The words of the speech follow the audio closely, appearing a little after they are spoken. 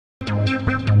Hi,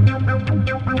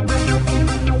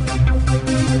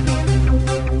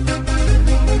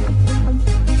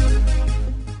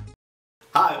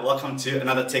 welcome to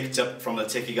another tech tip from the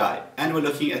Techie Guy, and we're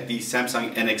looking at the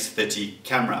Samsung NX30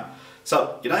 camera.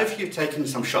 So, you know, if you've taken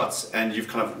some shots and you've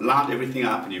kind of lined everything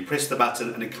up and you press the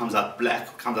button and it comes out black,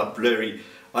 or comes out blurry,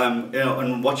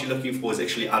 and what you're looking for is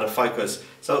actually out of focus.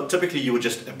 So typically you would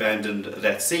just abandon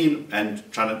that scene and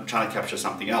trying to capture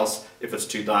something else if it's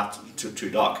too dark.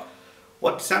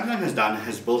 What Samsung has done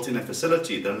has built in a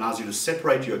facility that allows you to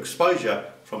separate your exposure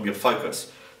from your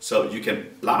focus. So you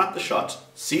can line up the shot,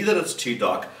 see that it's too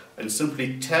dark, and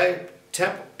simply tap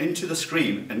into the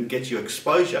screen and get your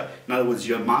exposure. In other words,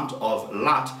 your amount of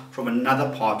light from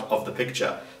another part of the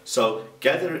picture. So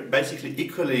basically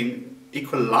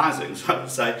equalizing, so I would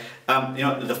say,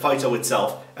 the photo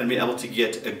itself, and be able to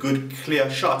get a good clear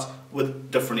shot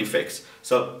with different effects.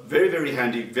 So very, very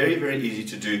handy, very, very easy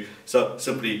to do. So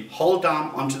simply hold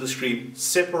down onto the screen,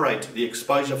 separate the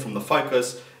exposure from the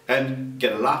focus, and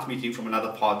get a light meeting from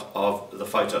another part of the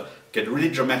photo. Get really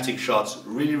dramatic shots,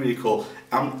 really, really cool.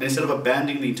 Instead of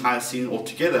abandoning the entire scene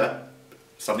altogether,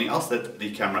 something else that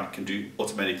the camera can do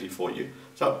automatically for you.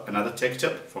 So another tech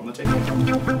tip from the Techie.